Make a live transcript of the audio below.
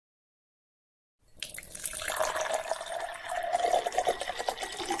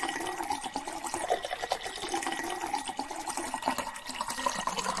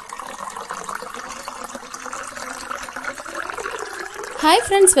Hi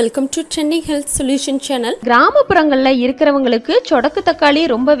friends, welcome to Trending Health Solution channel. கிராமப்புறங்கள்ல இருக்கிறவங்களுக்கு சொடக்கு தக்காளி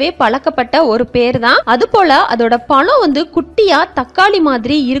ரொம்பவே பழக்கப்பட்ட ஒரு பேர் தான். அதுபோல அதோட பழம் வந்து குட்டியா தக்காளி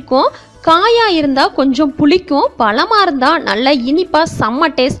மாதிரி இருக்கும். காயா இருந்தா கொஞ்சம் புளிக்கும், பழமா இருந்தா நல்ல இனிப்பா செம்ம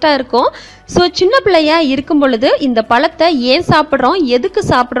டேஸ்டா இருக்கும். ஸோ சின்ன பிள்ளையா இருக்கும் பொழுது இந்த பழத்தை ஏன் சாப்பிட்றோம், எதுக்கு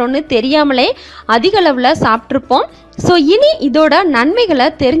சாப்பிட்றோன்னு தெரியாமலே அதிக அளவில் சாப்பிட்ருப்போம். ஸோ இனி இதோட நன்மைகளை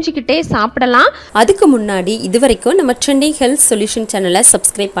தெரிஞ்சுக்கிட்டே சாப்பிடலாம். அதுக்கு முன்னாடி இதுவரைக்கும் நம்ம ட்ரெண்டிங் ஹெல்த் சொல்யூஷன் சேனலை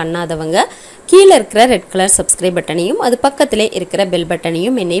சப்ஸ்கிரைப் பண்ணாதவங்க கீழே இருக்கிற ரெட் கலர் சப்ஸ்கிரைப் பட்டனையும் அது பக்கத்திலே இருக்கிற பெல்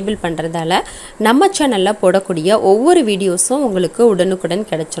பட்டனையும் எனேபிள் பண்ணுறதால நம்ம சேனலில் போடக்கூடிய ஒவ்வொரு வீடியோஸும் உங்களுக்கு உடனுக்குடன்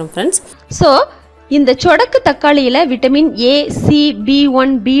கிடைச்சிரும் ஃப்ரெண்ட்ஸ். ஸோ இந்த சொடக்கு தக்காளியில் vitamin A, C, B1,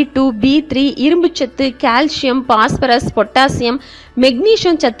 B2, B3, இரும்புச்சத்து, கால்சியம், பாஸ்பரஸ், பொட்டாசியம்,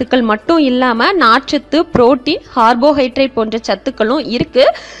 மெக்னீஷியம் சத்துக்கள் மட்டும் இல்லாமல் நார்ச்சத்து, புரோட்டீன், கார்போஹைட்ரேட் போன்ற சத்துக்களும்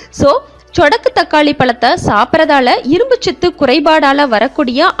இருக்குது. ஸோ சொடக்கு தக்காளி பழத்தை சாப்பிட்றதால இரும்புச்சத்து குறைபாடால்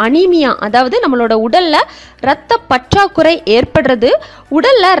வரக்கூடிய அனீமியா, அதாவது நம்மளோட உடலில் இரத்த பற்றாக்குறை ஏற்படுறது,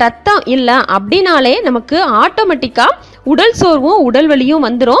 உடலில் ரத்தம் இல்லை அப்படின்னாலே நமக்கு ஆட்டோமேட்டிக்காக உடல் சோர்வும் உடல் வலியும்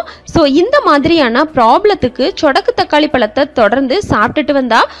வந்துடும். ஸோ இந்த மாதிரியான ப்ராப்ளத்துக்கு சொடக்கு தக்காளி பழத்தை தொடர்ந்து சாப்பிட்டுட்டு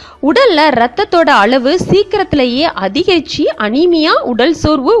வந்தால் உடலில் ரத்தத்தோட அளவு சீக்கிரத்திலேயே அதிகரித்து அனீமியா, உடல்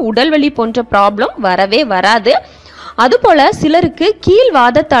சோர்வு, உடல் வலி போன்ற ப்ராப்ளம் வரவே வராது. அதுபோல் சிலருக்கு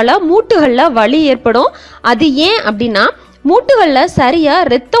கீழ்வாதத்தால் மூட்டுகளில் வலி ஏற்படும். அது ஏன் அப்படின்னா மூட்டுகளில் சரியாக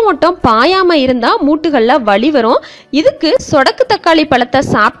இரத்த ஓட்டம் பாயாமல் இருந்தால் மூட்டுகளில் வலி வரும். இதுக்கு சொடக்கு தக்காளி பழத்தை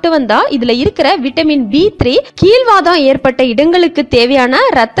சாப்பிட்டு வந்தால் இதில் இருக்கிற விட்டமின் B3 கீழ்வாதம் ஏற்பட்ட இடங்களுக்கு தேவையான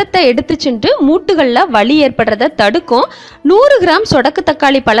ரத்தத்தை எடுத்து சென்று மூட்டுகளில் வலி ஏற்படுறதை தடுக்கும். 100 கிராம் சொடக்கு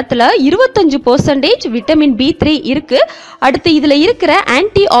தக்காளி பழத்தில் 25% விட்டமின் B3 இருக்குது. அடுத்து இதில் இருக்கிற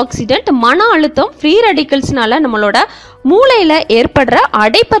ஆன்டி ஆக்சிடென்ட் மன அழுத்தம், ஃப்ரீ ரெடிக்கல்ஸ்னால நம்மளோட மூளையில் ஏற்படுற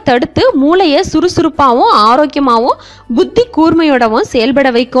அடைப்பை தடுத்து மூளையை சுறுசுறுப்பாகவும் ஆரோக்கியமாகவும் புத்தி கூர்மையோடவும் செயல்பட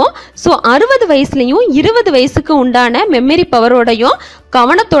வைக்கும். ஸோ 60 வயசுலையும் 20 வயசுக்கு உண்டான மெமரி பவரோடையும்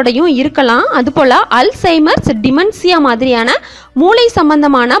கவனத்தோடையும் இருக்கலாம். அதுபோல் அல்சைமர்ஸ், டிமென்சியா மாதிரியான மூளை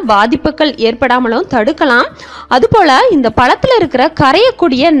சம்பந்தமான பாதிப்புகள் ஏற்படாமலும் தடுக்கலாம். அதுபோல் இந்த பழத்தில் இருக்கிற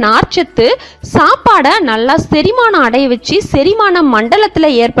கரையக்கூடிய நார்ச்சத்து சாப்பாடை நல்லா செரிமானம் அடைய வச்சு செரிமான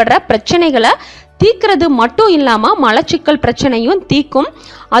மண்டலத்தில் ஏற்படுற பிரச்சனைகளை தீக்கிறது மட்டும் இல்லாமல் மலச்சிக்கல் பிரச்சனையும் தீக்கும்.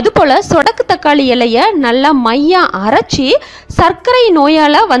 அதுபோல் சொடக்கு தக்காளி இலையை நல்லா மையா அரைச்சி சர்க்கரை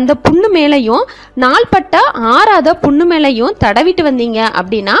நோயால் வந்த புண்ணு மேலேயும் நாள்பட்ட ஆறாத புண்ணு மேலேயும் தடவிட்டு வந்தீங்க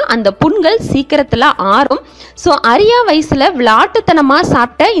அப்படின்னா அந்த புண்கள் சீக்கிரத்தில் ஆறும். ஸோ அரியா வயசில் விளாட்டுத்தனமாக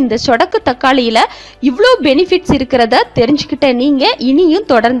சாப்பிட்ட இந்த சொடக்கு தக்காளியில் இவ்வளோ பெனிஃபிட்ஸ் இருக்கிறத தெரிஞ்சுக்கிட்ட நீங்கள் இனியும்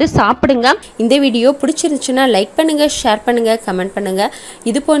தொடர்ந்து சாப்பிடுங்க. இந்த வீடியோ பிடிச்சிருந்துச்சுன்னா லைக் பண்ணுங்கள், ஷேர் பண்ணுங்கள், கமெண்ட் பண்ணுங்கள்.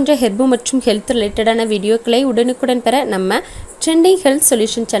 இது போன்ற ஹெர்பு மற்றும் ஹெல்த் ரிலேட்டடான வீடியோக்களை உடனுக்குடன் பெற நம்ம ட்ரெண்டிங் ஹெல்த்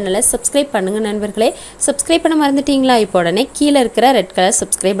சொல்யூஷன் சேனலை சப்ஸ்கிரைப் பண்ணுங்கள் நண்பர்களே. சப்ஸ்கிரைப் பண்ண மறந்துட்டீங்களா? இப்போ உடனே கீழே இருக்கிற ரெட் கலர்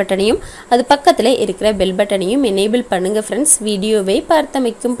சப்ஸ்கிரைப் பட்டனையும் அது பக்கத்தில் இருக்கிற பெல் பட்டனையும் எனேபிள் பண்ணுங்கள் ஃப்ரெண்ட்ஸ். வீடியோவை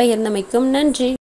பார்த்தமைக்கும் பகிர்ந்தமைக்கும் நன்றி.